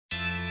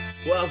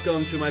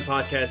Welcome to my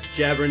podcast,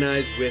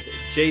 Jabbernize with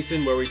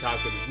Jason, where we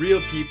talk with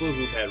real people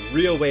who've had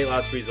real weight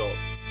loss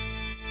results.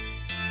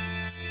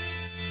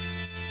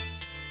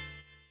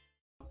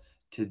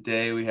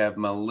 Today we have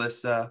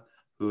Melissa,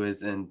 who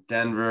is in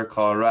Denver,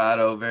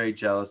 Colorado. Very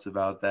jealous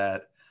about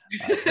that.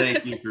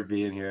 Thank you for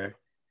being here.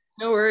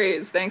 No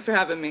worries. Thanks for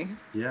having me.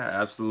 Yeah,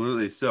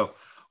 absolutely. So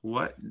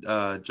what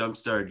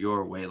jump-started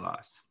your weight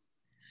loss?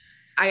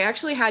 I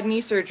actually had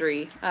knee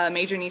surgery,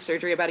 major knee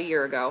surgery about a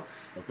year ago.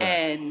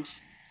 Okay. And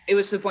it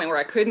was to the point where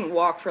I couldn't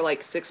walk for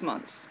like 6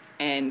 months.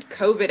 And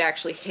COVID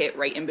actually hit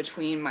right in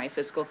between my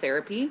physical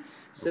therapy.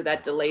 So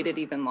that delayed it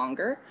even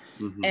longer.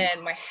 Mm-hmm.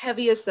 And my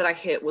heaviest that I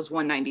hit was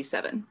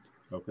 197.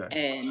 Okay.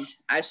 And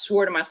I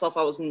swore to myself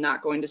I was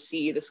not going to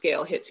see the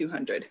scale hit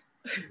 200.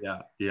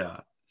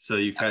 Yeah. So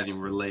you kind of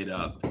were laid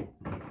up,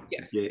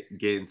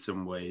 gained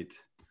some weight.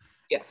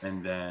 Yes.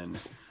 And then,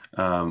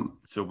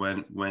 so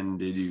when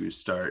did you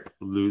start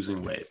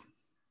losing weight?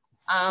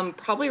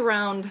 Probably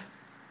around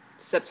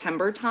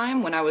September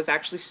time when I was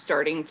actually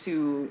starting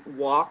to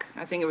walk.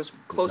 I think it was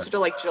closer to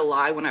like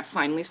July when I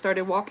finally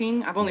started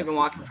walking. I've only been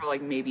walking for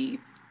like maybe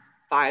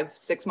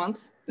 5-6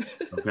 months.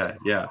 Okay.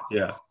 Yeah.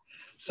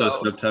 So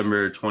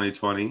September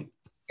 2020.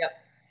 Yep.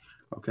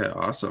 Okay.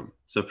 Awesome.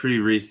 So pretty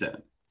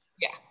recent.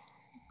 Yeah.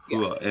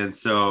 Cool. Yeah. And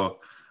so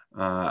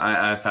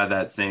I've had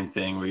that same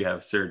thing where you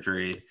have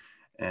surgery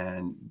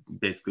and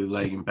basically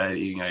laying in bed,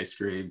 eating ice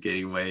cream,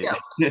 gaining weight.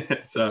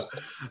 Yeah. So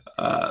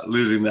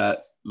losing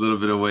that little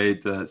bit of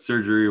weight,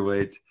 surgery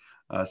weight,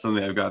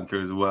 something I've gone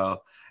through as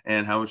well.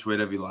 And how much weight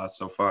have you lost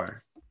so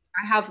far?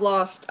 I have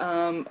lost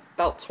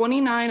about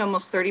 29,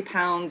 almost 30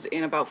 pounds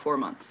in about 4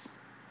 months.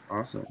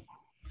 Awesome.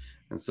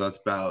 And so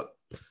that's about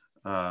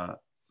my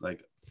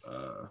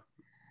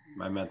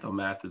mental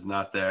math is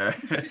not there.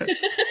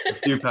 A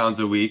few pounds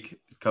a week,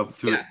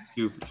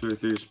 two or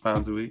 3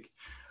 pounds a week.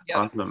 Yep.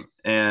 Awesome.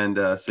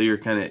 And so you're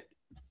kind of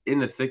in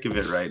the thick of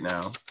it right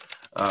now.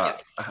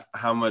 Yes.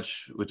 How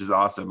much, which is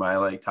awesome. I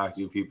like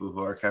talking to people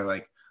who are kind of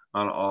like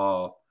on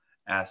all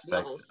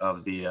aspects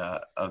of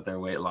their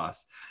weight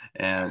loss.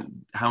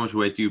 And how much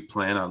weight do you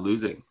plan on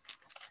losing?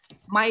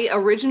 My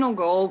original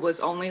goal was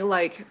only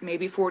like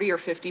maybe 40 or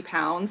 50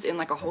 pounds in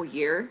like a whole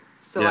year.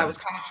 So I was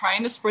kind of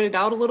trying to spread it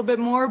out a little bit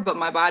more, but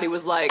my body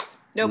was like,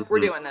 nope, we're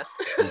doing this.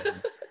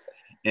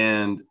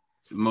 And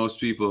most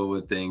people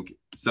would think,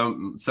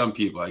 some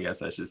people, I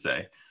guess I should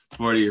say,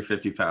 40 or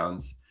 50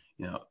 pounds,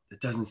 it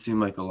doesn't seem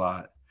like a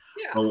lot.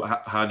 Yeah.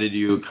 Well, how did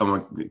you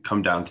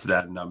come down to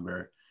that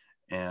number?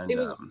 And it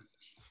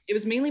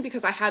was mainly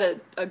because I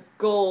had a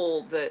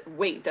goal,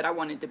 weight that I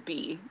wanted to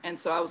be. And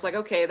so I was like,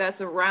 okay,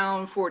 that's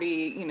around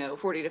 40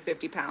 to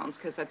 50 pounds.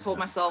 Cause I told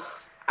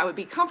myself I would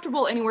be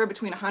comfortable anywhere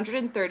between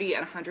 130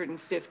 and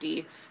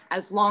 150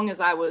 as long as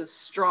I was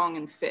strong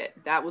and fit.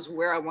 That was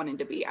where I wanted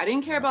to be. I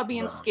didn't care about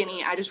being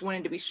skinny. I just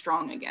wanted to be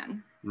strong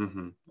again.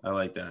 Mm-hmm. I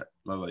like that.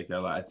 I like that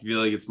a lot. I feel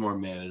like it's more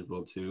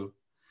manageable too.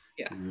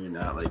 Yeah. And you're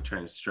not like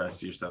trying to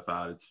stress yourself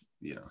out. It's,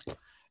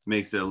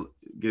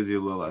 gives you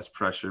a little less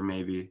pressure,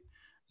 maybe.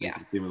 Makes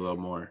it seem a little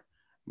more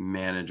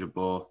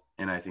manageable.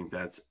 And I think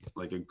that's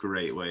like a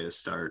great way to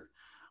start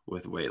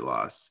with weight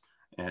loss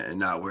and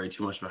not worry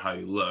too much about how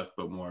you look,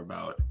 but more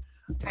about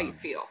how you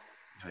feel.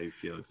 How you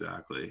feel,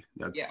 exactly.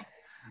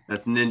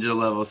 That's ninja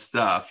level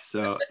stuff.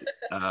 So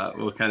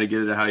we'll kind of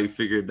get into how you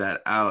figured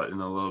that out in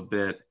a little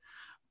bit.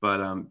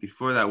 But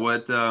before that,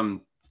 what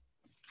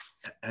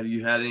have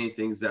you had any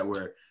things that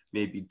were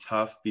maybe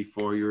tough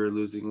before you were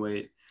losing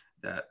weight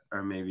that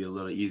are maybe a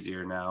little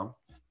easier now?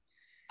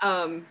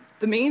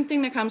 The main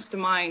thing that comes to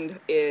mind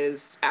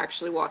is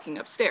actually walking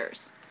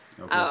upstairs.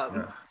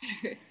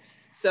 Okay,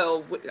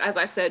 So as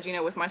I said,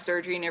 with my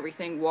surgery and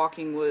everything,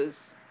 walking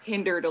was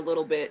hindered a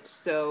little bit.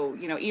 So,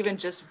 even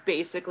just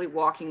basically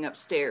walking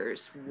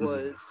upstairs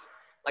was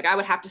like, I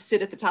would have to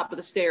sit at the top of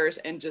the stairs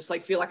and just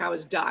like feel like I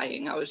was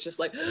dying. I was just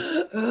like,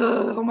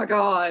 oh my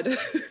God.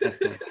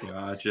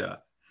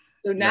 Gotcha.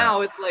 So now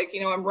it's like,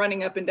 I'm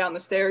running up and down the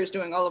stairs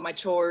doing all of my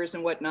chores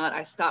and whatnot.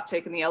 I stopped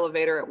taking the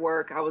elevator at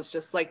work. I was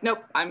just like,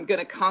 nope, I'm going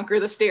to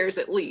conquer the stairs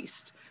at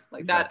least.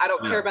 Like that. I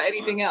don't care about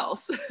anything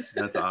else.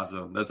 That's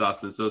awesome. That's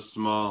awesome. It's those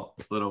small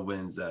little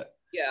wins that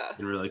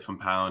can really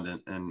compound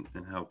and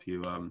help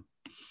you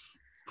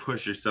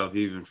push yourself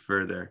even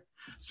further.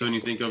 So when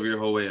you think of your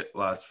whole weight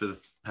loss for the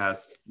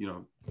past,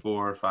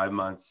 4 or 5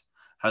 months,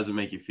 how does it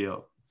make you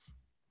feel?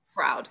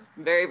 Proud.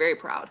 Very, very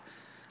proud.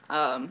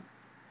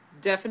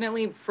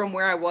 Definitely from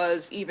where I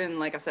was, even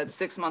like I said,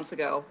 6 months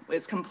ago,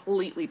 is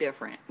completely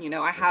different.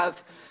 I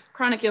have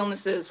chronic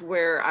illnesses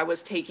where I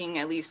was taking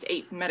at least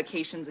 8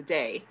 medications a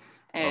day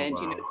and,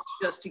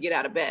 just to get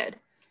out of bed.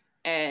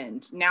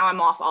 And now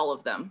I'm off all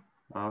of them.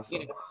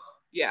 Awesome.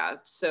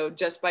 So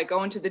just by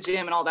going to the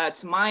gym and all that,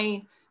 to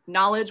my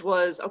knowledge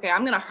was, okay,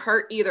 I'm going to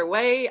hurt either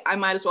way. I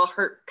might as well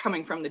hurt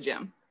coming from the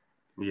gym.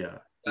 Yeah.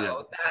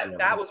 So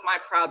that was my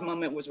proud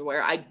moment, was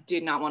where I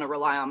did not want to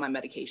rely on my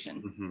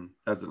medication. Mm-hmm.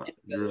 That's a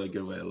really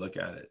good way to look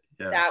at it.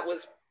 Yeah.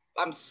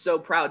 I'm so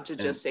proud to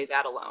just say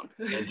that alone.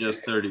 And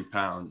just 30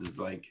 pounds is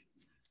like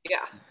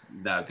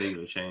that big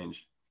of a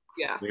change.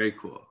 Yeah. Very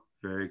cool.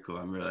 Very cool.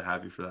 I'm really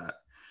happy for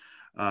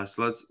that.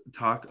 So let's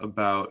talk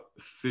about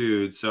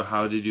food. So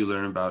how did you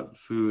learn about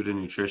food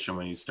and nutrition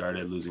when you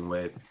started losing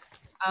weight?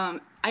 I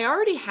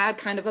already had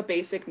kind of a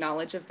basic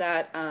knowledge of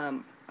that.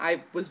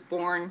 I was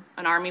born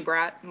an Army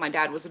brat. My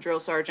dad was a drill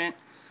sergeant.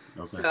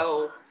 Okay.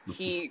 So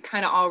he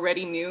kind of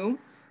already knew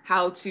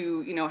how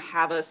to,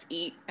 have us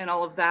eat and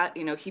all of that.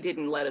 He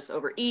didn't let us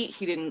overeat.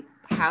 He didn't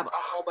have a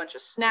whole bunch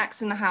of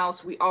snacks in the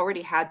house. We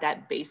already had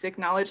that basic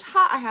knowledge.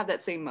 I have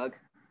that same mug.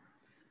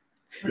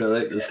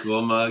 Really? The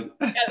school mug?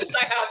 Yes,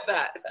 I have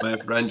that. My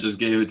friend just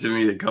gave it to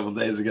me a couple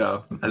days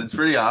ago. And it's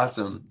pretty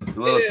awesome. It's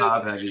a little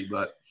top heavy,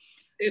 but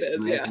it is,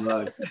 nice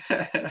mug.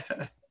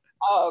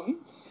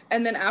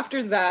 And then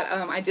after that,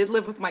 I did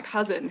live with my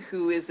cousin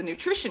who is a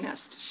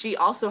nutritionist. She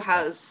also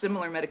has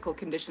similar medical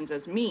conditions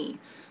as me.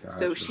 Gotcha.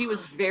 So she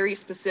was very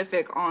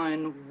specific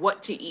on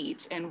what to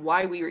eat and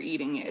why we were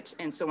eating it.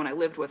 And so when I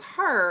lived with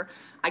her,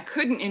 I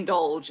couldn't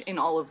indulge in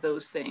all of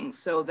those things.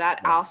 So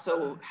that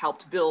also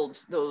helped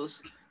build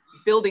those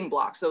building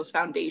blocks, those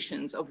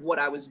foundations of what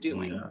I was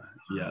doing.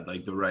 Yeah,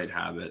 like the right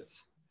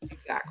habits.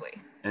 Exactly.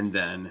 And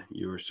then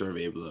you were sort of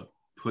able to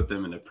put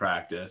them into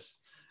practice.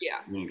 Yeah.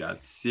 When you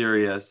got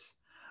serious.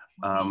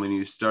 When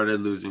you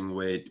started losing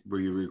weight, were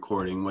you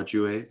recording what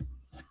you ate?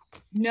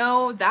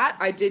 No, that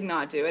I did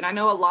not do. And I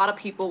know a lot of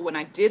people, when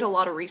I did a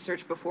lot of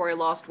research before I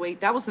lost weight,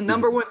 that was the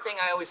number one thing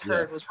I always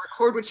heard was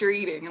record what you're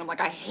eating. And I'm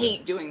like, I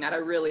hate doing that. I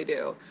really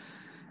do.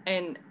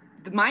 And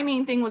my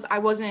main thing was I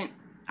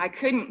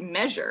couldn't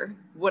measure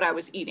what I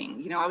was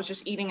eating. I was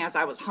just eating as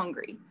I was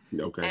hungry.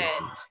 Okay.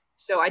 And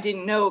so I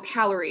didn't know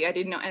calorie. I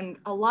didn't know. And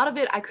a lot of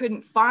it, I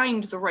couldn't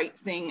find the right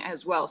thing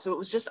as well. So it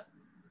was just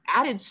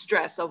added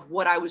stress of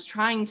what I was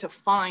trying to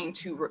find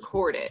to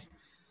record it,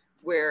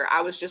 where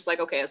I was just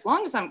like, okay, as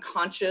long as I'm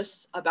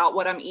conscious about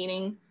what I'm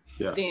eating,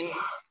 then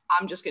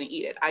I'm just going to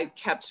eat it. I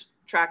kept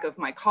track of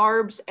my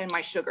carbs and my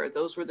sugar.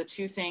 Those were the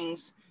two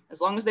things. As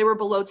long as they were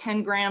below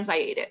 10 grams, I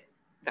ate it.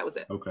 That was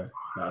it. Okay.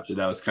 Gotcha.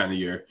 That was kind of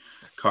your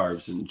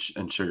carbs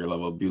and sugar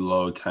level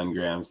below 10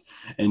 grams.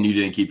 And you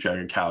didn't keep track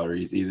of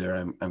calories either,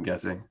 I'm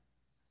guessing.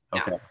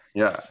 Okay.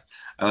 Yeah.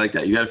 I like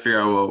that. You got to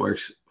figure out what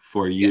works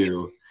for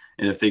you.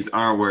 And if things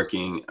aren't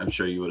working, I'm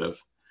sure you would have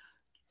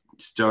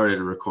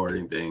started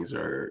recording things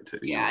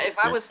if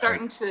I was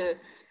starting to,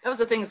 that was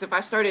the thing is if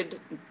I started,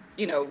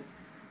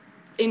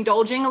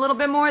 indulging a little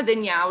bit more,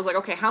 then I was like,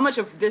 okay, how much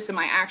of this am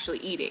I actually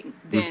eating?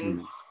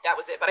 Then that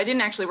was it. But I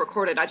didn't actually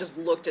record it. I just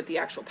looked at the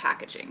actual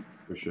packaging.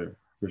 For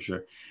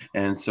sure.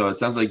 And so it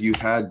sounds like you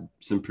had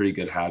some pretty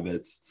good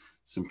habits,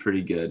 some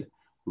pretty good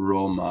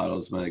role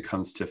models when it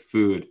comes to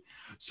food.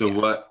 So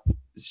what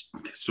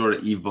sort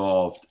of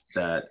evolved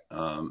that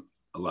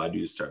allowed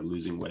you to start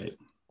losing weight?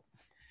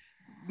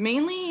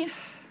 Mainly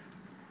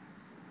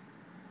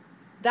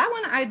that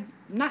one, I'm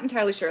not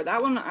entirely sure. That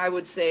one I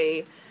would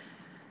say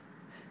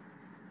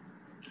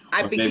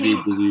maybe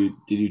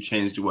did you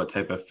change to what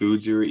type of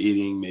foods you were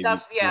eating? Maybe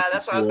that's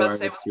what I was about to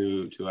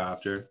say. To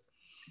after.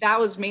 That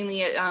was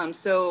mainly it.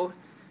 So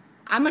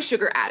I'm a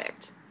sugar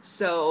addict.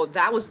 So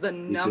that was the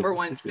number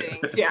one thing.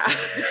 Yeah.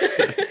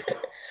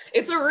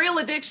 It's a real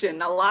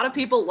addiction. A lot of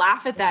people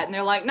laugh at that and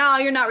they're like, no,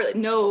 you're not really.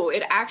 No,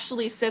 it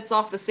actually sets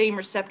off the same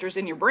receptors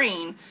in your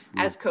brain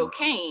as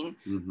cocaine,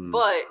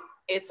 but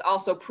it's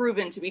also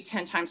proven to be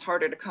 10 times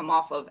harder to come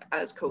off of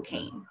as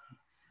cocaine.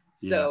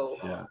 So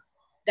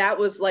that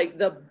was like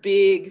the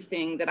big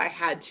thing that I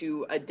had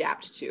to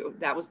adapt to.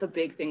 That was the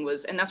big thing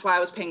and that's why I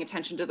was paying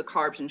attention to the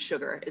carbs and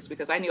sugar, is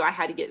because I knew I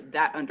had to get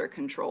that under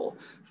control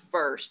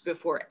first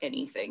before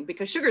anything,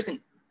 because sugar's in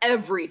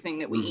everything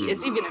that we eat.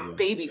 It's even in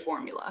baby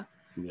formula.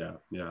 Yeah.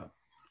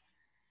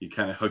 You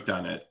kind of hooked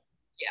on it.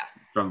 Yeah.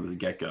 From the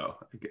get-go.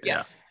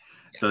 Yes.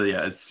 Yeah. So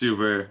it's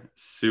super,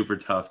 super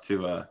tough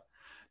to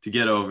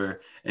get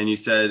over. And you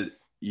said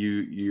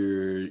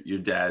your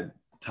dad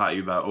taught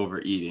you about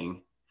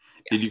overeating.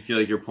 Yeah. Did you feel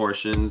like your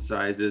portion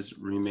sizes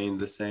remained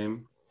the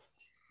same?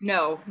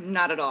 No,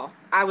 not at all.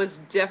 I was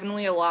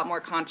definitely a lot more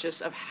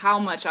conscious of how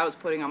much I was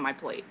putting on my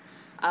plate.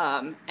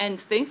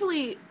 And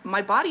thankfully,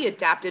 my body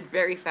adapted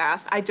very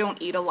fast. I don't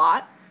eat a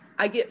lot.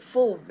 I get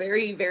full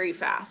very, very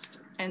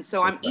fast. And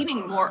so I'm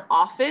eating more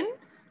often,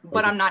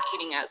 but I'm not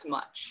eating as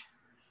much.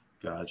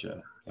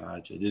 Gotcha.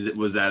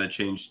 Was that a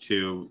change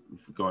too,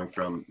 going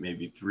from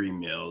maybe 3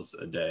 meals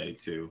a day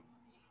to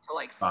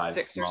like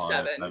 6 or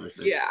 7? 5 or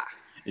 6? Yeah.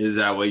 Is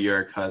that what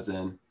your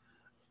cousin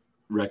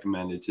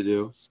recommended to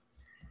do?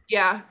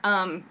 Yeah.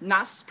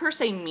 Not per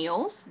se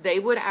meals. They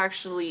would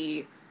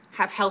actually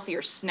have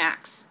healthier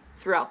snacks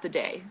throughout the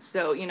day.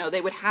 So,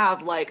 they would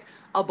have like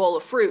a bowl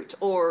of fruit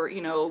or,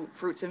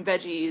 fruits and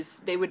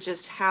veggies. They would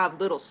just have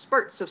little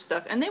spurts of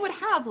stuff. And they would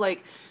have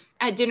like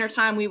at dinner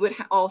time, we would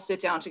all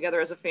sit down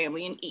together as a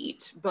family and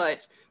eat.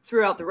 But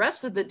throughout the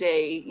rest of the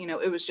day,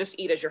 it was just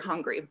eat as you're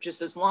hungry.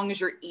 Just as long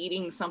as you're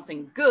eating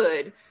something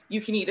good,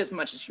 you can eat as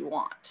much as you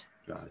want.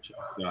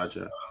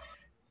 Gotcha.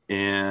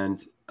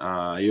 And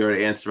you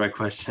already answered my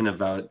question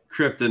about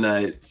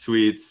kryptonite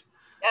sweets.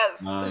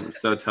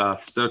 Yes. So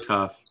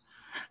tough.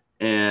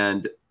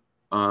 And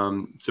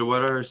so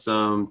what are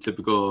some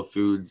typical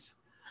foods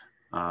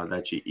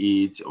that you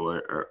eat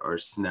or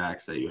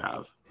snacks that you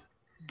have?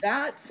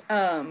 That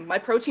my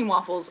protein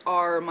waffles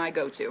are my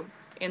go-to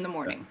in the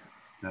morning.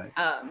 Okay. Nice.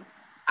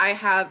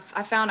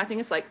 I found, I think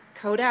it's like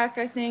Kodak,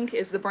 I think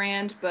is the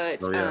brand,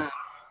 but I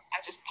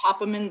just pop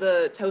them in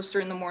the toaster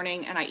in the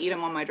morning and I eat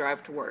them on my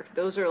drive to work.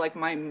 Those are like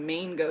my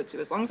main go-to.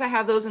 As long as I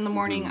have those in the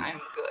morning, I'm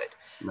good.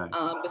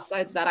 Nice.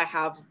 Besides that, I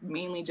have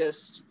mainly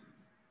just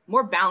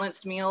more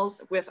balanced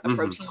meals with a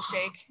protein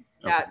shake.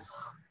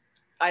 That's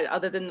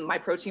other than my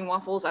protein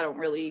waffles, I don't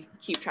really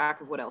keep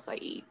track of what else I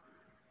eat.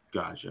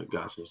 Gotcha.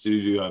 So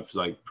you do have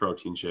like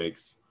protein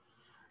shakes.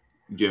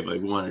 Do you have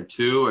like one or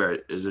two, or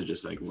is it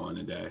just like one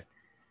a day?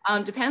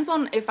 Depends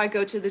on if I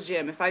go to the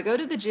gym. If I go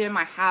to the gym,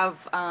 I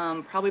have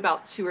probably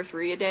about 2 or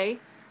 3 a day,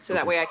 so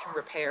that way I can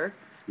repair.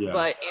 Yeah.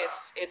 But if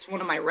it's one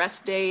of my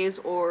rest days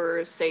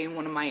or say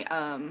one of my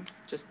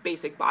just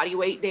basic body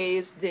weight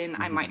days, then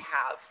I might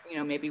have,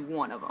 maybe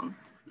one of them.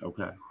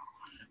 Okay.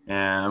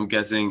 And I'm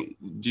guessing,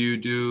 you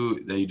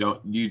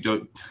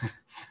don't,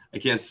 I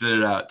can't spit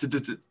it out.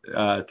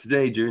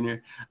 Today,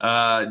 Junior,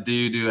 do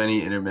you do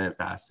any intermittent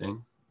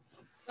fasting?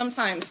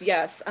 Sometimes,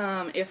 yes.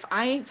 If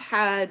I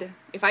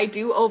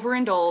do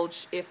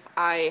overindulge, if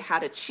I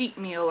had a cheat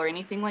meal or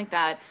anything like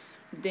that,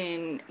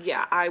 then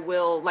yeah, I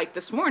will. Like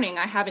this morning,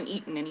 I haven't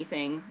eaten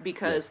anything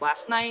because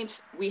last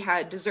night we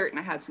had dessert and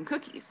I had some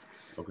cookies.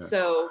 Okay.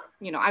 So,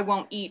 I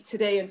won't eat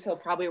today until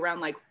probably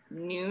around like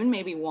noon,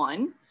 maybe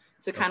 1,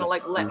 to kind of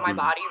like let my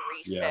body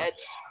reset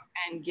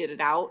and get it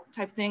out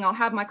type thing. I'll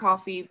have my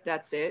coffee,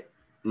 that's it.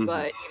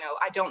 But,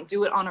 I don't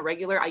do it on a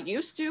regular. I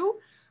used to,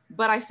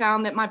 but I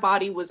found that my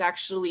body was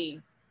actually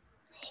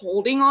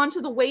holding on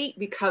to the weight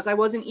because I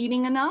wasn't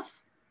eating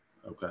enough.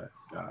 Okay,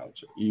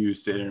 gotcha. You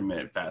used to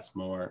intermittent fast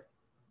more.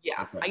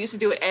 Yeah, okay. I used to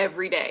do it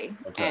every day,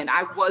 and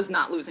I was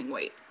not losing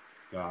weight.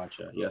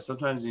 Gotcha. Yeah,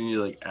 sometimes you need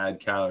to like add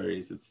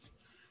calories. It's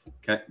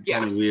kind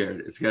of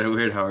weird. It's kind of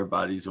weird how our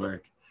bodies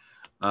work.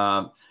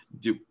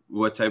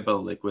 What type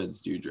of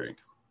liquids do you drink?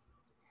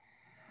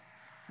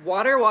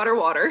 Water,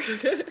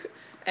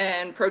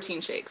 and protein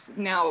shakes.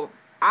 Now,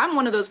 I'm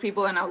one of those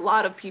people, and a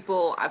lot of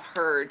people I've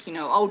heard,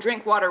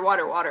 drink water.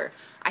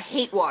 I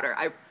hate water.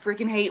 I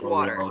freaking hate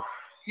water. Really?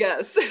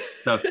 Yes. It's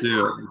tough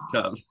too. It's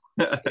tough.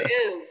 It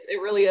is.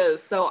 It really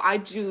is. So I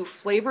do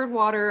flavored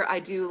water. I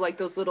do like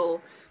those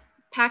little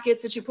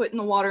packets that you put in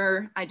the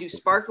water. I do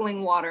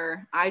sparkling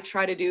water. I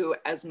try to do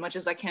as much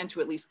as I can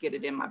to at least get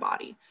it in my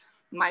body.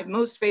 My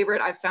most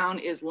favorite I've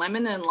found is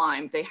lemon and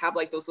lime. They have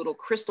like those little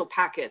crystal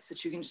packets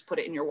that you can just put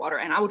it in your water,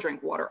 and I will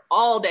drink water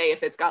all day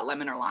if it's got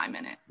lemon or lime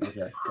in it.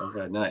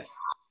 Okay, nice.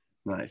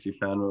 You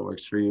found what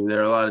works for you.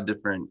 There are a lot of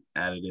different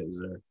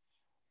additives or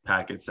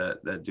packets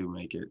that do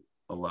make it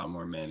a lot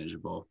more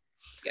manageable.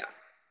 Yeah.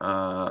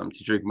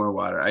 To drink more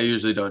water. I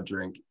usually don't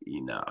drink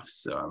enough,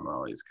 so I'm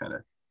always kind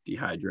of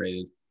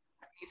dehydrated.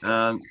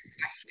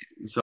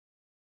 So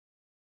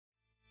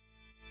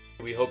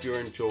we hope you're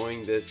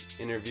enjoying this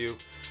interview.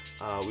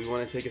 We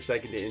want to take a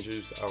second to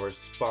introduce our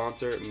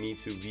sponsor,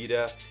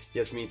 Me2Vita.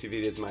 Yes,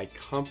 Me2Vita is my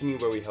company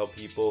where we help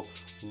people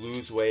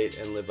lose weight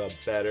and live a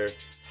better,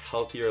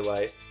 healthier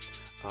life.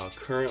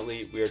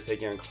 Currently, we are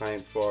taking on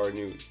clients for our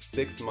new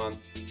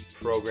 6-month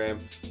program,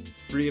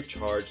 free of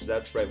charge.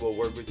 That's right, we'll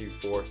work with you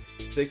for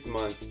 6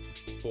 months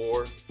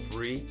for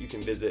free. You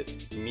can visit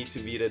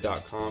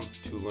Me2Vita.com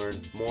to learn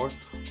more.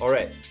 All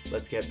right,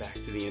 let's get back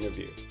to the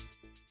interview.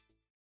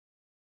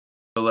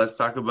 So let's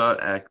talk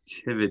about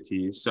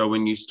activity. So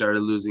when you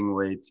started losing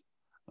weight,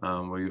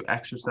 were you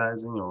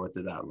exercising, or what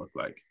did that look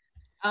like?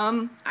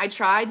 I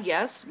tried,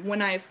 yes.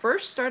 When I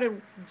first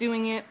started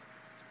doing it,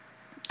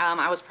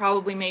 I was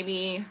probably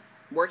maybe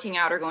working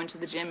out or going to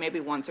the gym maybe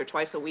once or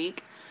twice a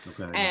week.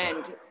 Okay.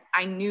 And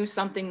I knew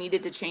something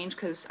needed to change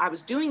because I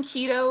was doing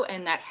keto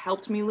and that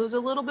helped me lose a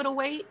little bit of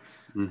weight.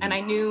 And I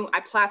knew I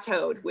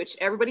plateaued, which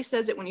everybody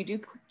says that when you do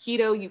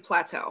keto, you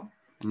plateau.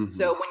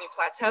 So when you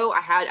plateau,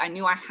 I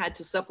knew I had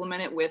to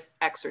supplement it with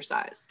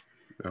exercise.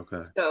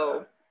 Okay.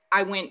 So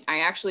I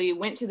actually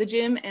went to the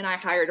gym and I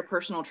hired a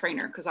personal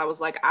trainer because I was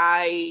like,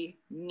 I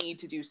need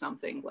to do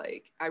something.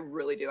 Like, I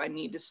really do. I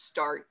need to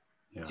start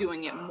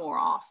doing it more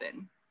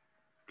often.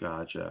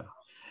 Gotcha.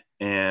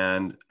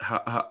 And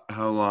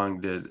how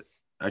long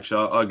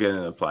I'll get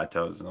into the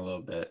plateaus in a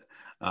little bit.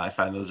 I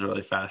find those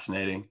really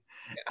fascinating.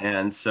 Yeah.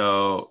 And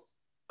so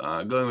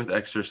going with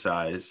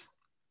exercise,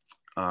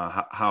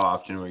 how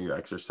often were you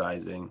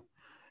exercising?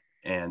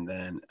 And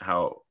then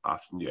how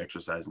often do you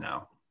exercise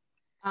now?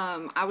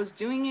 I was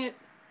doing it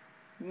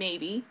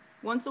maybe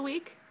once a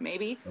week,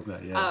 maybe.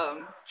 Okay, yeah.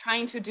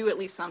 Trying to do at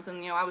least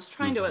something, I was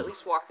trying to at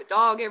least walk the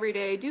dog every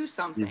day, do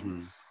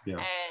something. Yeah.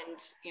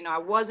 And, I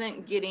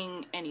wasn't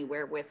getting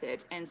anywhere with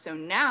it. And so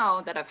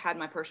now that I've had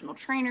my personal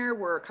trainer,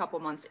 we're a couple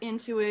months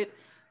into it,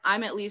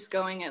 I'm at least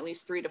going at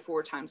least 3 to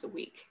 4 times a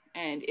week.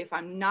 And if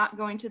I'm not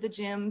going to the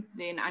gym,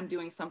 then I'm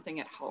doing something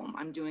at home.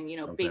 I'm doing,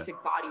 basic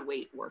body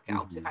weight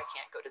workouts if I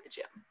can't go to the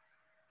gym.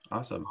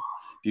 Awesome.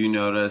 Do you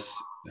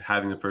notice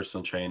having a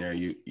personal trainer,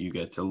 you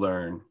get to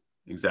learn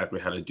exactly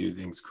how to do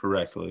things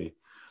correctly,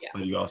 yes.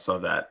 But you also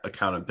have that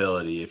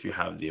accountability. If you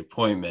have the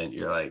appointment,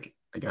 you're like,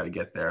 I got to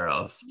get there, or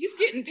else he's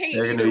getting paid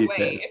either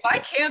way. If I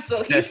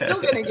cancel, he's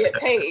still going to get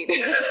paid.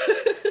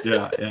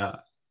 Yeah.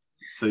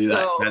 So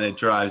that kind of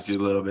drives you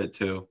a little bit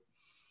too.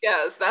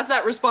 Yes, that's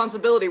that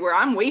responsibility where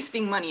I'm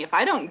wasting money. If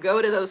I don't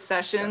go to those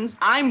sessions,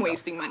 I'm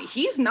wasting money.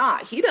 He's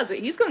not. He doesn't.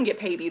 He's going to get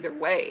paid either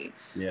way.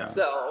 Yeah.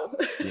 So.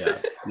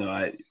 Yeah. No,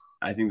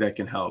 I think that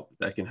can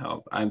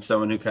help. I'm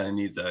someone who kind of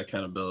needs that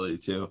accountability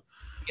too.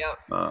 Yep.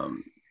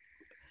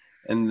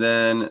 And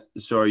then,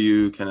 so are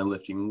you kind of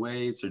lifting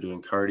weights or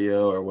doing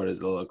cardio, or what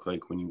does it look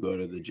like when you go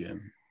to the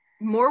gym?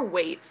 More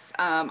weights.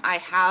 I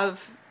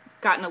have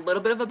gotten a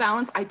little bit of a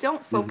balance. I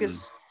don't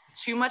focus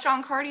too much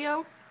on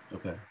cardio.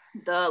 Okay.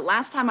 The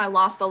last time I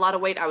lost a lot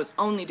of weight, I was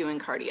only doing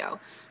cardio.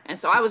 And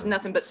so I was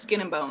nothing but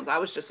skin and bones. I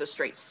was just a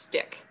straight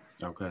stick.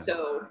 Okay.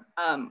 So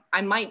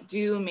I might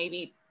do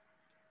maybe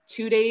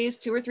 2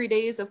 or 3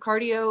 days of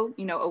cardio,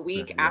 a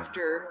week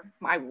after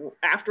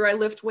I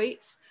lift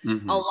weights.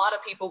 A lot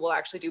of people will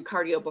actually do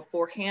cardio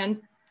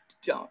beforehand.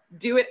 Don't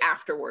do it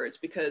afterwards,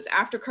 because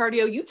after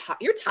cardio,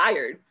 you're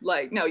tired.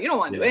 Like, no, you don't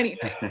want to do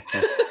anything.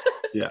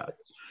 Yeah.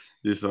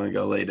 You just want to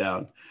go lay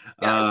down.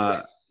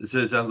 Yes. So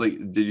it sounds like,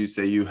 did you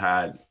say you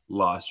had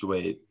lost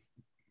weight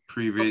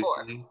previously?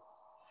 Before.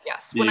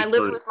 Yes. When I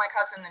lived with my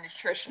cousin, the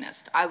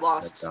nutritionist, I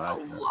lost a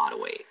lot of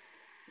weight.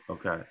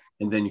 Okay.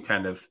 And then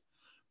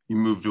you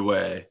moved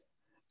away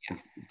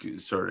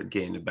and sort of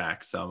gained it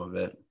back, some of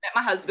it. Met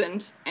my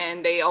husband,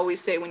 and they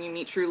always say when you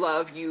meet true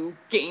love, you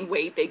gain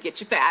weight, they get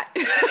you fat.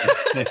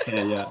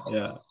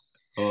 Yeah.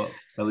 Well,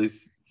 at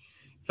least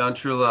found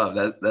true love.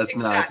 That's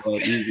not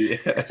quite easy.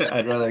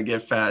 I'd rather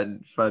get fat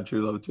and find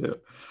true love too.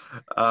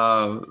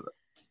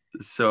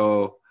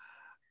 So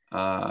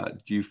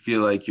do you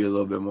feel like you're a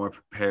little bit more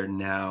prepared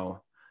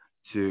now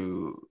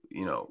to,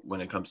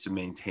 when it comes to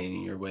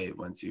maintaining your weight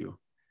once you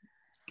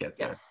get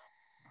there?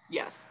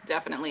 Yes,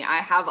 definitely. I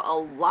have a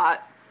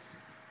lot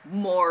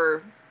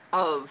more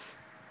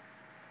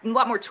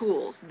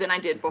tools than I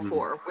did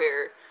before,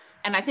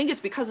 and I think it's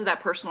because of that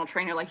personal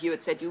trainer, like you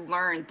had said, you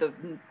learned the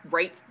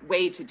right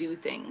way to do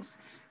things.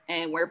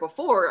 And where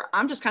before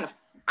I'm just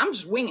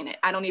winging it.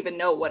 I don't even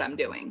know what I'm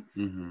doing.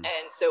 And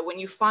so when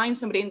you find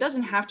somebody, and it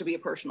doesn't have to be a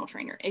personal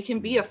trainer, it can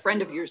be a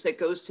friend of yours that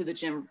goes to the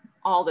gym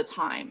all the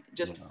time.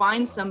 Just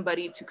find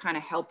somebody to kind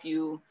of help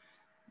you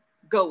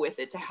go with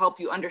it, to help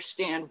you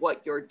understand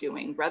what you're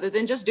doing, rather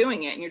than just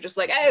doing it and you're just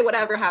like, hey,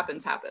 whatever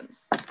happens.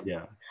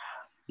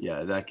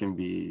 Yeah, that can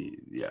be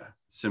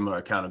similar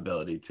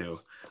accountability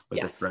too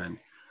with a friend.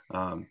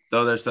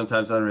 Though they're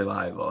sometimes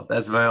unreliable.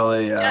 That's my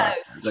only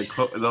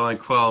the only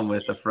qualm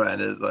with a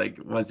friend is, like,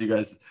 once you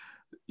guys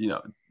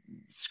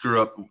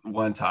screw up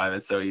one time,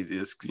 it's so easy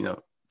to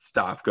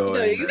stop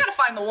going. You got to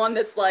find the one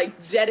that's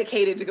like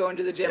dedicated to going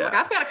to the gym. Like,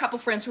 I've got a couple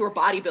friends who are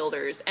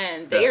bodybuilders,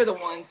 and they are the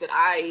ones that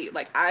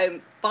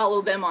I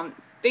follow them on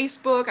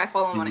Facebook. I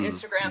follow them on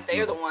Instagram. They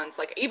are the ones,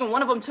 like, even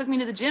one of them took me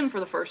to the gym for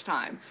the first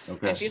time.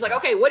 And she's like,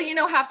 okay, what do you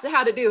know how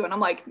to do? And I'm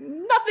like,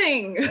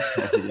 nothing.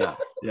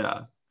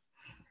 Yeah.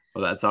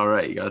 Well, that's all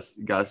right. You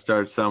got to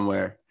start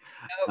somewhere.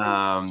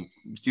 Do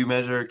you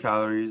measure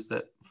calories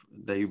that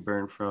you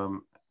burn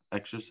from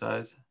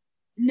exercise?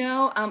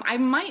 No, I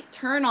might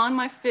turn on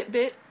my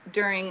Fitbit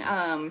during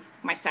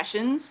my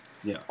sessions,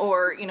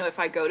 or if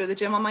I go to the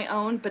gym on my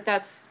own. But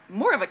that's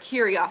more of a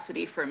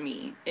curiosity for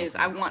me. Is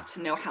I want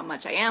to know how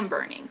much I am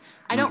burning.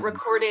 I don't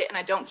record it and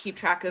I don't keep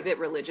track of it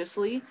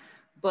religiously,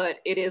 but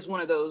it is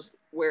one of those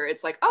where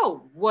it's like,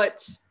 oh,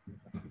 what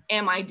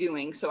am I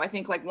doing? So I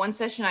think, like, one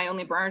session I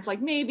only burned like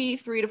maybe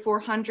 300 to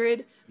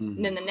 400,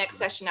 and then the next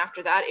session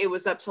after that it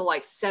was up to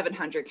like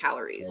 700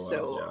 calories.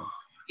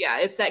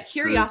 It's that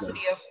curiosity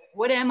of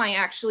what am I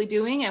actually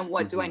doing, and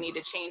what do I need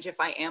to change if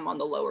I am on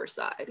the lower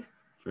side.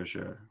 For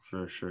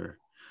sure.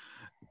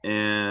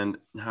 And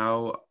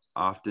how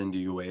often do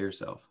you weigh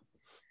yourself?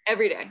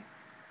 Every day.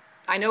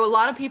 I know a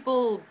lot of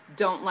people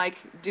don't like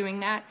doing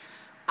that.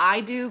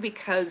 I do,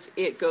 because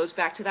it goes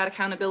back to that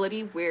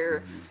accountability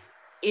where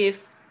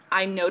if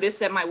I notice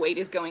that my weight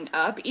is going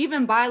up,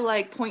 even by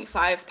like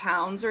 0.5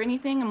 pounds or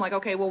anything, I'm like,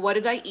 okay, well, what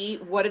did I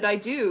eat? What did I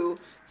do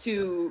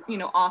to,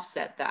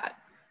 offset that?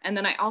 And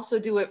then I also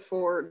do it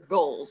for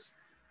goals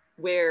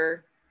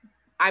where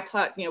I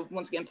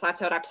once again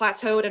plateaued. I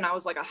plateaued and I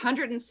was like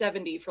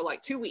 170 for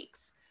like 2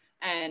 weeks.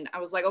 And I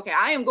was like, okay,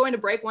 I am going to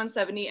break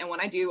 170. And when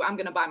I do, I'm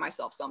going to buy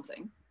myself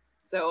something.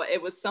 So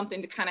it was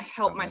something to kind of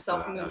help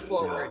myself move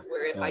forward,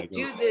 where if I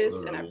do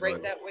this and I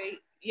break that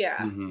weight,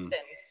 then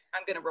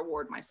I'm going to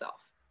reward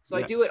myself. So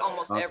I do it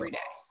almost every day.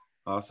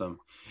 Awesome.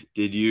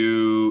 Did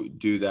you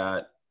do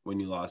that when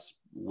you lost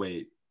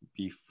weight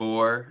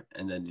before?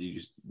 And then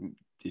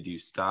did you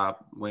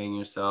stop weighing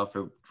yourself,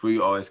 or were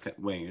you always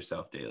weighing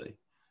yourself daily?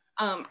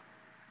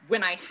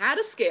 When I had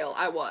a scale,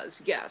 I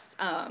was, yes.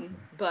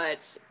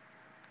 But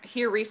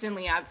here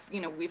recently,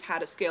 we've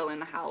had a scale in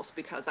the house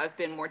because I've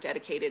been more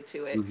dedicated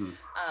to it.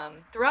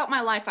 Throughout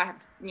my life, I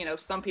have,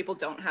 some people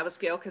don't have a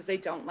scale because they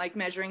don't like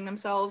measuring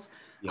themselves.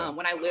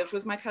 When I lived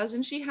with my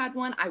cousin, she had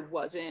one. I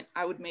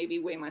would maybe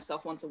weigh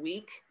myself once a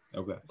week.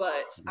 Okay.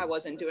 But I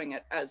wasn't doing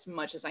it as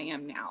much as I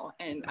am now.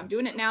 And I'm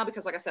doing it now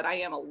because, like I said, I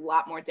am a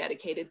lot more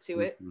dedicated to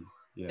it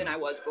than I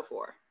was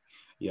before.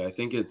 Yeah, I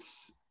think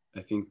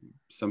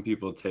some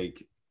people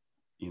take,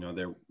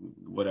 their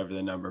whatever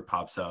the number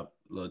pops up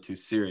a little too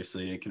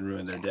seriously, and it can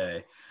ruin their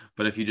day.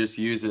 But if you just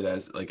use it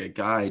as like a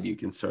guide, you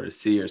can sort of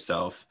see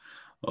yourself,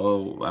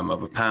 oh, I'm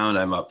up a pound,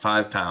 I'm up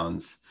 5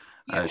 pounds.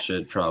 I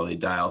should probably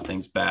dial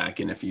things back.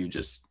 And if you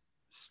just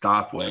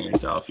stop weighing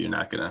yourself, you're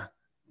not going to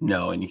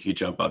know, and you could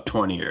jump up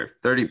 20 or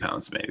 30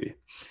 pounds maybe.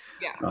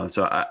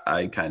 So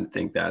I kind of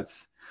think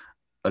that's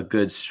a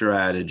good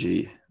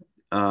strategy.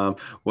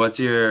 What's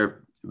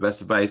your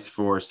best advice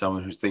for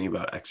someone who's thinking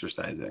about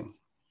exercising?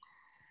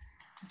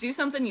 Do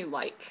something you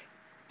like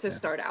to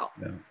start out.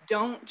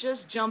 Don't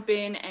just jump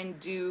in and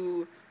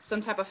do some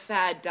type of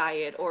fad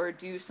diet or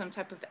do some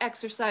type of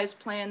exercise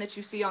plan that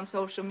you see on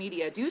social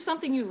media. Do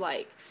something you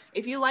like.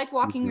 If you like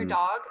walking your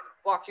dog,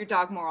 walk your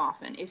dog more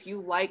often. If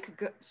you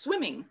like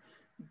swimming,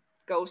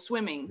 go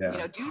swimming.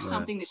 Do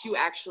something that you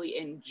actually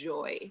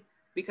enjoy.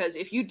 Because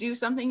if you do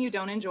something you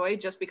don't enjoy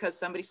just because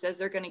somebody says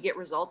they're going to get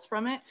results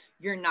from it,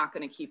 you're not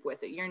going to keep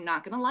with it. You're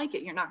not going to like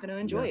it. You're not going to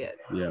enjoy it.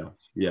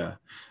 Yeah.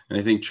 And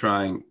I think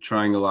trying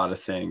a lot of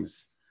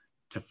things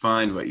to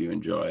find what you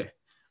enjoy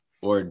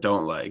or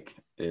don't like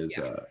is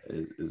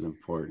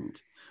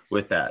important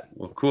with that.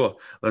 Well, cool.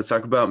 Let's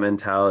talk about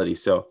mentality.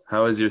 So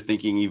how has your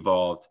thinking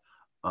evolved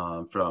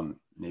from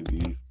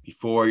maybe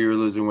before you were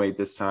losing weight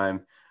this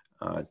time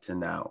to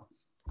now?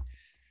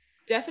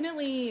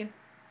 Definitely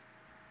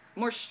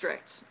more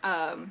strict.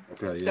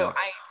 So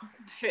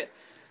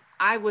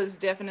I was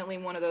definitely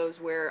one of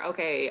those where,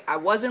 okay, I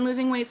wasn't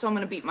losing weight, so I'm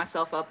going to beat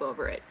myself up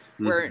over it.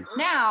 Where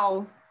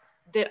now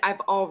that I've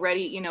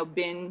already,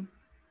 been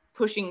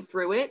pushing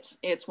through it,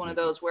 it's one of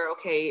those where,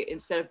 okay,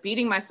 instead of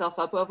beating myself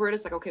up over it,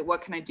 it's like, okay,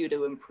 what can I do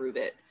to improve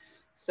it?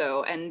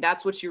 So, and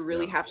that's what you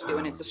really have to do.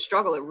 And it's a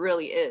struggle. It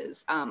really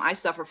is. I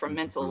suffer from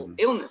mental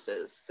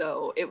illnesses.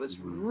 So it was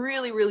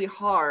really, really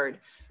hard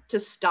to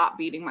stop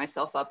beating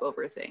myself up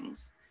over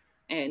things.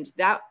 And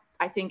that,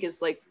 I think,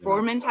 is like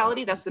for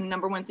mentality, that's the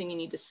number one thing you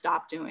need to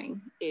stop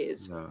doing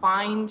is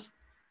find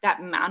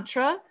that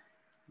mantra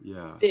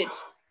that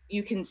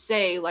you can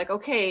say like,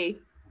 okay,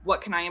 what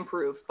can I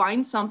improve?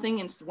 Find something.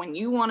 And when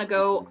you want to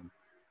go,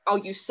 oh,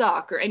 you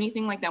suck or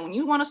anything like that, when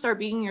you want to start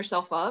beating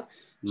yourself up,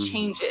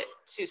 change it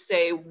to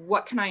say,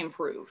 what can I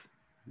improve?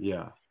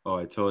 Yeah. Oh,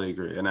 I totally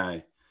agree. And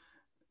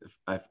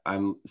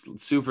I'm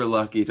super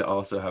lucky to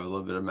also have a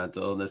little bit of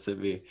mental illness in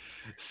me.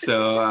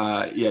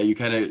 So you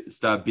kind of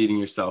stop beating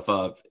yourself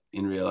up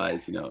and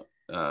realize,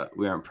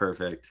 we aren't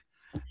perfect.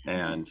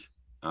 And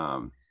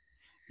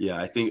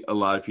I think a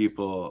lot of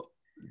people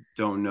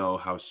don't know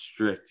how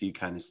strict you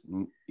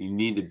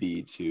need to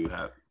be to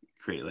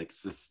create like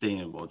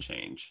sustainable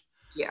change.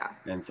 Yeah.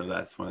 And so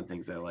that's one of the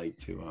things I like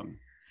to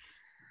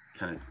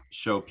kind of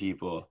show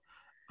people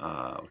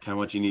kind of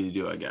what you need to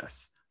do, I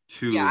guess.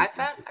 I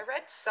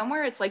read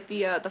somewhere it's like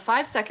the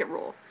 5-second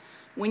rule.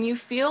 When you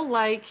feel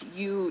like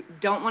you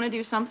don't want to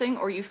do something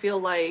or you feel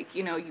like,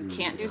 you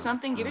can't do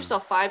something, give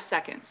yourself 5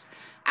 seconds.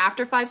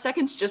 After 5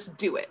 seconds, just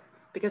do it.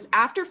 Because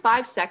after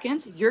 5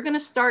 seconds, you're going to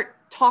start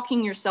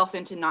talking yourself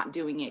into not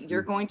doing it.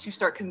 You're going to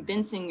start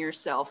convincing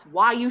yourself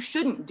why you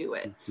shouldn't do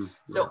it.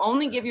 So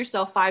only give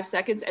yourself 5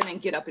 seconds and then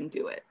get up and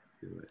do it.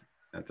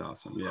 That's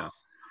awesome. Yeah,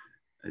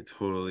 I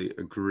totally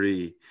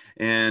agree.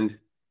 And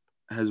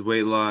has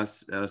weight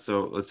loss,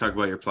 so let's talk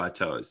about your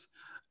plateaus.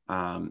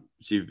 So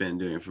you've been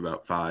doing it for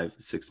about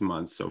 5-6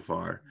 months so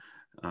far.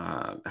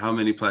 How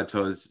many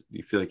plateaus do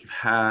you feel like you've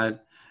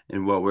had?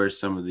 And what were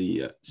some of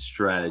the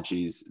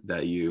strategies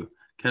that you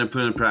kind of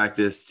put in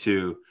practice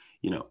to,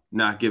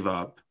 not give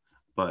up,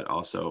 but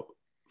also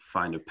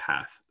find a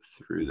path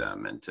through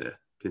them and to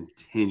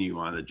continue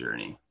on the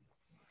journey?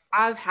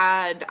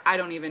 I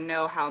don't even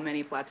know how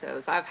many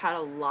plateaus. I've had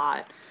a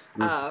lot.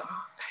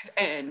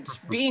 And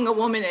being a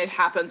woman, it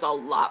happens a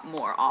lot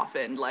more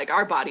often. Like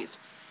our bodies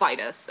fight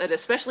us. And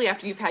especially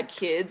after you've had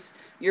kids,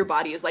 your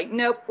body is like,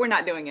 nope, we're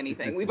not doing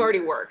anything. We've already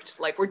worked.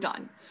 Like we're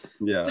done.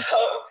 Yeah. So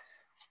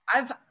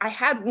I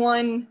had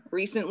one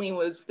recently,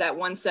 was that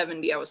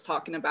 170 I was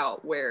talking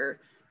about, where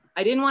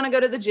I didn't want to go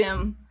to the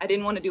gym. I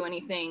didn't want to do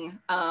anything.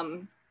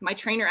 My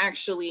trainer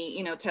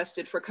actually,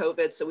 tested for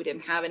COVID. So we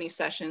didn't have any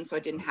sessions. So I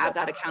didn't have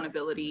that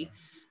accountability.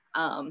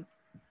 And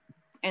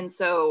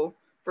so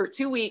for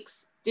 2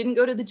 weeks, didn't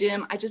go to the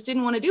gym. I just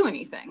didn't want to do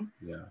anything.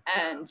 Yeah.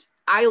 And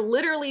I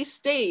literally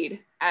stayed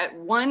at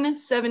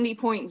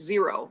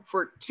 170.0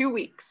 for 2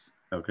 weeks.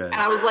 Okay. And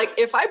I was like,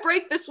 if I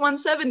break this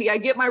 170, I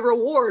get my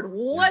reward.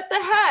 What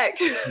the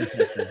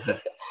heck?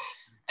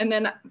 And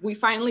then we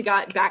finally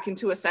got back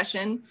into a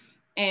session,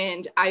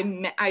 and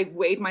I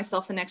weighed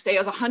myself the next day. I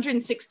was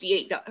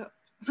 168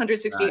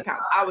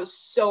 pounds. I was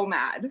so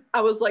mad.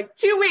 I was like,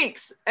 2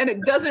 weeks and it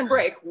doesn't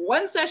break.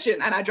 One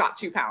session and I dropped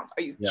 2 pounds.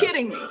 Are you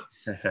kidding me?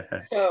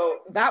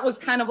 So that was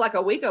kind of like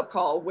a wake-up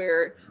call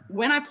where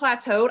when I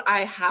plateaued,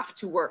 I have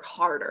to work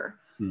harder.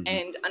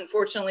 And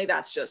unfortunately,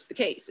 that's just the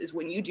case, is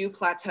when you do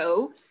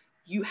plateau,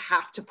 you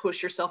have to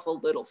push yourself a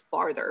little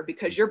farther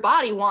because your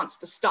body wants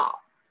to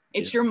stop.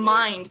 It's your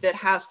mind that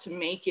has to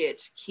make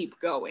it keep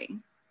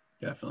going.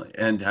 Definitely.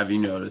 And have you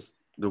noticed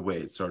the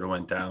weight sort of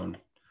went down?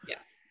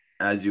 Yes.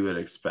 As you would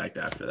expect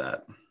after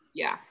that?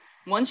 Yeah.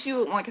 Once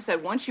you, like I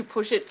said, once you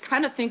push it,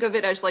 kind of think of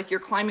it as like you're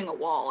climbing a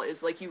wall.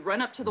 Is like you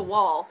run up to the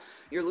wall,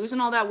 you're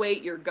losing all that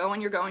weight, you're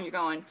going,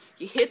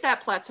 you hit that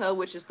plateau,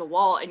 which is the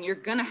wall, and you're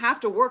going to have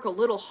to work a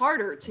little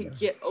harder to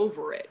get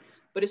over it.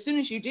 But as soon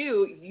as you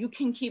do, you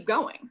can keep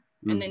going.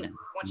 And then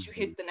once you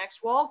hit the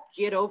next wall,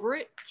 get over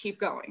it, keep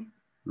going.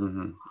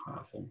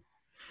 Awesome.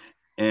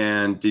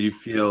 And did you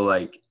feel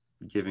like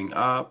giving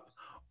up,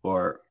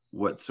 or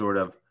what sort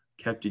of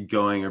kept you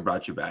going or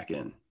brought you back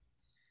in?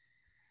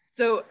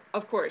 So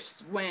of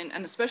course,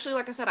 and especially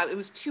like I said, it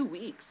was 2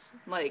 weeks.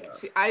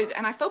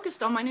 I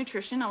focused on my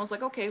nutrition. I was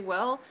like, okay,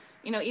 well,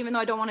 even though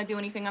I don't want to do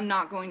anything, I'm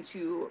not going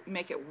to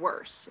make it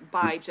worse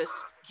by just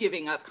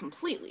giving up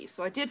completely.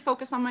 So I did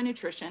focus on my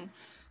nutrition,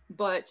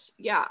 but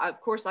yeah,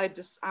 of course,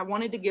 I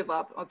wanted to give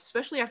up,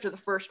 especially after the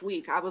first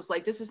week. I was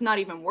like, this is not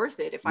even worth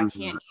it if I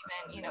can't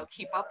even,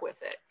 keep up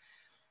with it.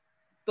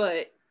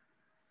 But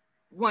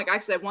like I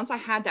said, once I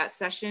had that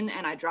session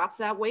and I dropped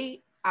that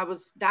weight,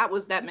 that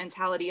was that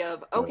mentality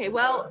of, okay,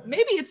 well,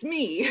 maybe it's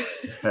me.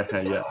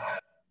 Yeah,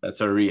 that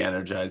sort of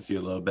re-energized you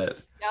a little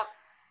bit. Yep.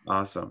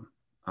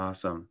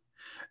 Awesome.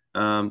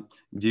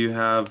 Do you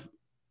have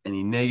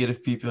any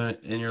negative people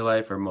in your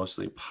life, or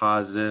mostly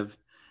positive?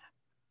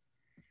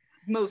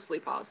 Mostly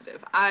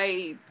positive.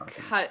 I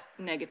cut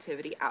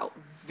negativity out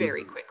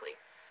very quickly.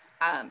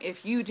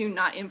 If you do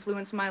not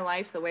influence my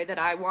life the way that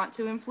I want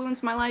to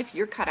influence my life,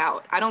 you're cut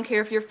out. I don't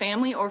care if you're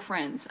family or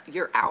friends,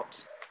 you're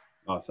out.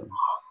 Awesome.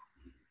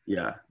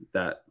 Yeah,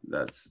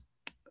 that's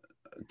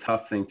a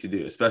tough thing to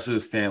do, especially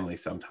with family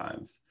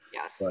sometimes.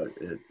 Yes. But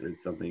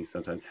it's something you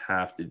sometimes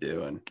have to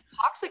do. And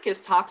toxic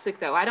is toxic,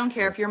 though. I don't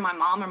care if you're my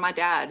mom or my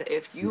dad.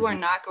 If you are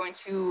not going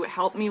to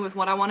help me with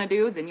what I want to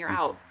do, then you're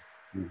out.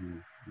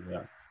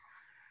 Yeah,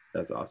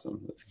 that's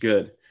awesome. That's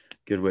good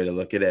way to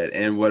look at it.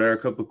 And what are a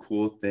couple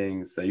cool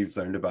things that you've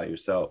learned about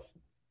yourself?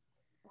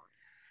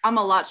 I'm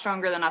a lot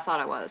stronger than I thought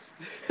I was.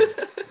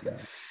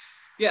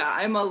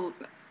 Yeah,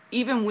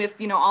 even with,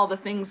 all the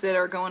things that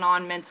are going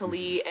on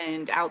mentally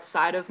and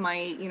outside of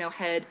my,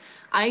 head,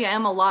 I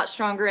am a lot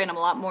stronger and I'm a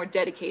lot more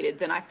dedicated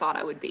than I thought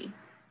I would be.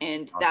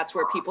 And that's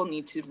where people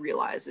need to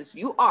realize is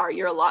you're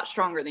a lot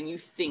stronger than you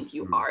think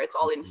you are. It's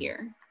all in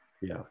here.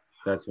 Yeah,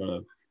 that's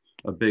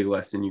a big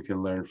lesson you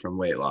can learn from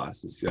weight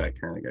loss is that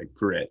kind of like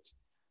grit,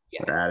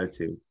 that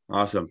attitude.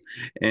 Awesome.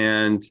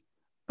 And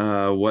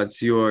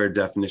what's your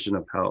definition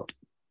of health?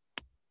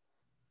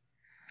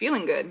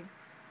 Feeling good.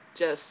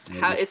 Just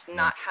how it's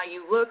not how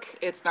you look,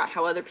 it's not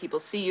how other people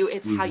see you,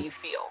 it's how you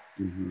feel.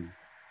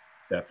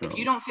 Definitely. If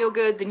you don't feel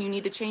good, then you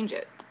need to change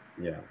it.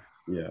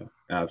 Yeah,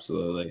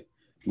 absolutely.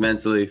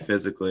 Mentally,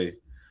 physically.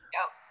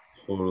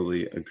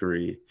 Totally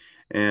agree.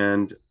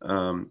 And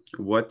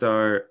what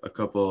are a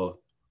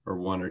couple or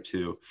one or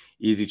two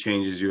easy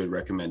changes you would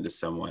recommend to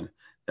someone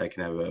that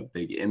can have a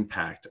big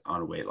impact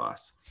on weight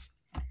loss?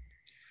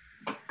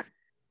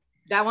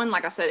 That one,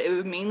 like I said, it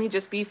would mainly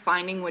just be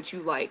finding what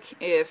you like.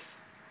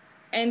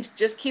 And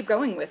just keep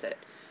going with it.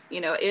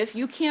 If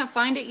you can't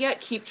find it yet,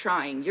 keep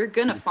trying. You're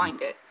gonna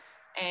find it.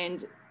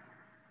 And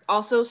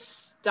also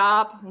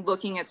stop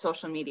looking at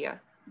social media.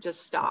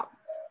 Just stop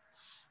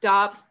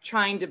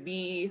trying to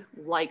be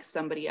like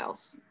somebody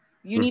else.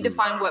 You need to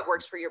find what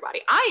works for your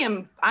body. I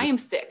am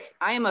thick.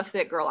 I am a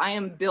thick girl. I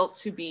am built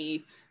to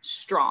be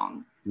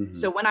strong.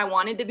 So when I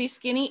wanted to be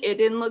skinny, it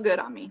didn't look good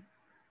on me.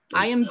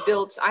 I am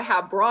built, I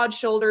have broad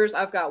shoulders,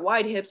 I've got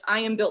wide hips, I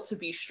am built to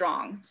be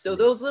strong. So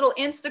those little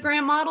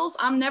Instagram models,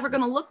 I'm never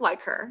gonna look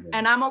like her.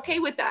 And I'm okay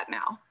with that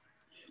now.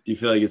 Do you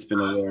feel like it's been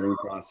a learning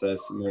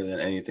process more than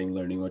anything,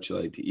 learning what you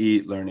like to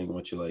eat, learning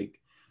what you like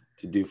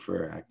to do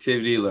for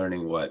activity,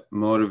 learning what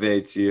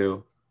motivates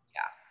you?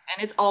 Yeah,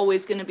 and it's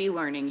always gonna be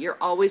learning. You're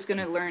always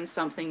gonna learn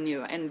something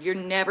new, and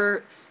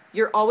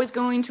you're always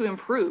going to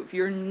improve.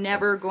 You're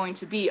never going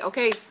to be,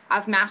 okay,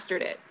 I've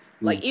mastered it.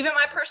 Like even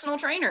my personal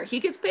trainer,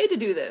 he gets paid to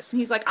do this. And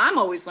he's like, I'm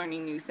always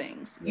learning new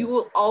things. You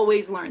will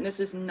always learn.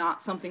 This is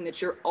not something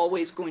that you're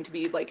always going to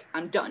be like,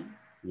 I'm done.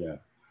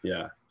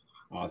 Yeah.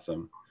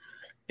 Awesome.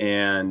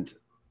 And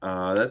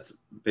that's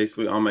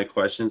basically all my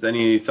questions.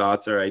 Any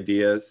thoughts or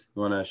ideas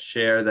you want to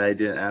share that I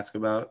didn't ask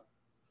about?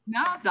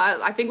 No,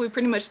 I think we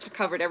pretty much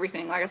covered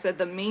everything. Like I said,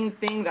 the main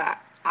thing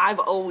that I've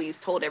always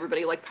told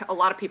everybody, like a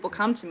lot of people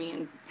come to me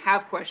and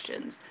have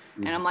questions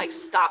and I'm like,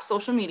 stop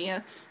social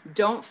media.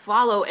 Don't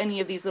follow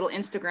any of these little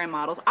Instagram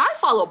models. I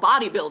follow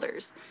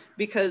bodybuilders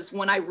because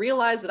when I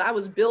realized that I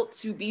was built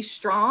to be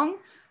strong,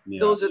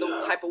 those are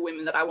the type of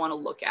women that I want to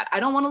look at. I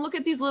don't want to look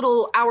at these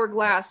little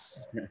hourglass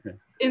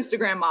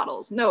Instagram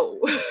models. No.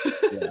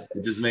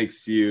 It just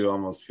makes you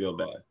almost feel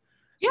bad.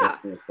 Yeah.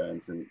 In a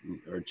sense,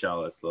 or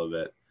jealous a little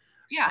bit.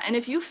 Yeah. And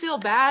if you feel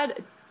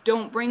bad,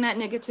 don't bring that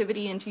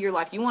negativity into your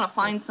life. You want to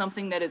find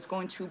something that is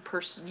going to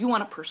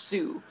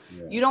pursue.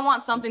 Yeah. You don't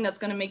want something that's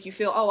going to make you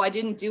feel, oh, I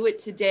didn't do it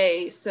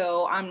today,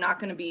 so I'm not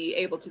going to be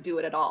able to do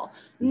it at all.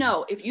 Mm-hmm.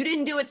 No, if you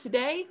didn't do it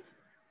today,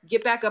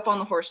 get back up on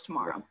the horse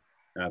tomorrow.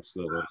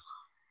 Absolutely.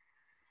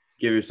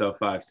 Give yourself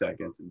 5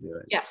 seconds and do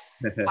it. Yes,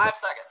 5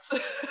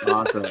 seconds.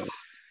 Awesome.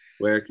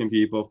 Where can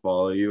people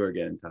follow you or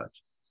get in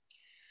touch?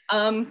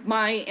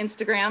 My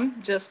Instagram,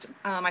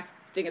 I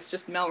think it's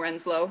just Mel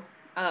Renslow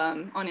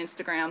on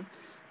Instagram.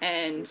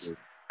 And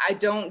I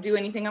don't do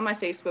anything on my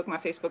Facebook. My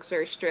Facebook's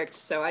very strict.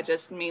 So I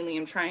just mainly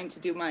am trying to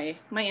do my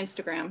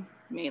Instagram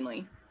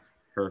mainly.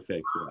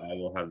 Perfect. I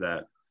will have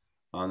that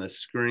on the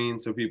screen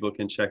so people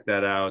can check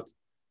that out.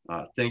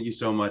 Thank you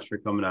so much for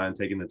coming on and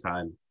taking the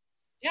time.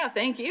 Yeah,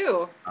 thank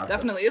you. Awesome.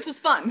 Definitely. This was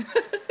fun.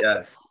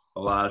 Yes, a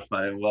lot of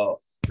fun.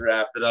 Well,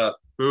 wrap it up.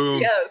 Boom.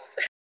 Yes.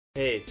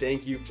 Hey,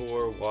 thank you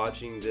for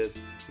watching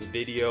this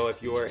video.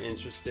 If you are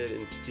interested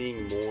in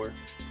seeing more,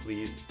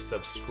 please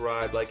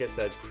subscribe. Like I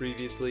said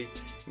previously,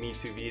 Me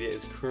Too Vita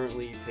is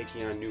currently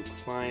taking on new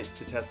clients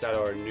to test out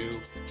our new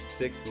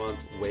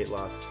 6-month weight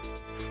loss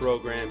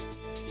program,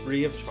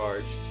 free of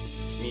charge.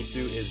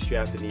 Mitsu is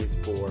Japanese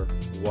for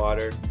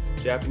water.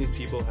 Japanese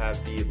people have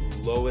the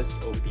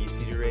lowest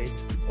obesity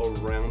rates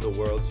around the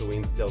world, so we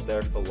instill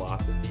their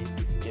philosophy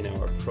in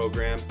our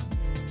program.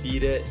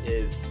 Vita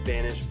is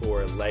Spanish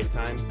for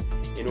lifetime.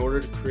 In order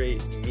to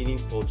create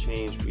meaningful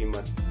change, we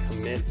must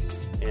commit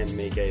and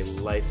make a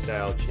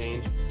lifestyle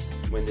change.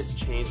 When this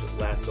change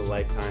lasts a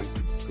lifetime,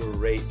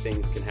 great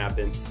things can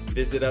happen.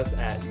 Visit us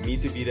at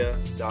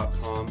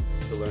mitsuvita.com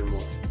to learn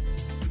more.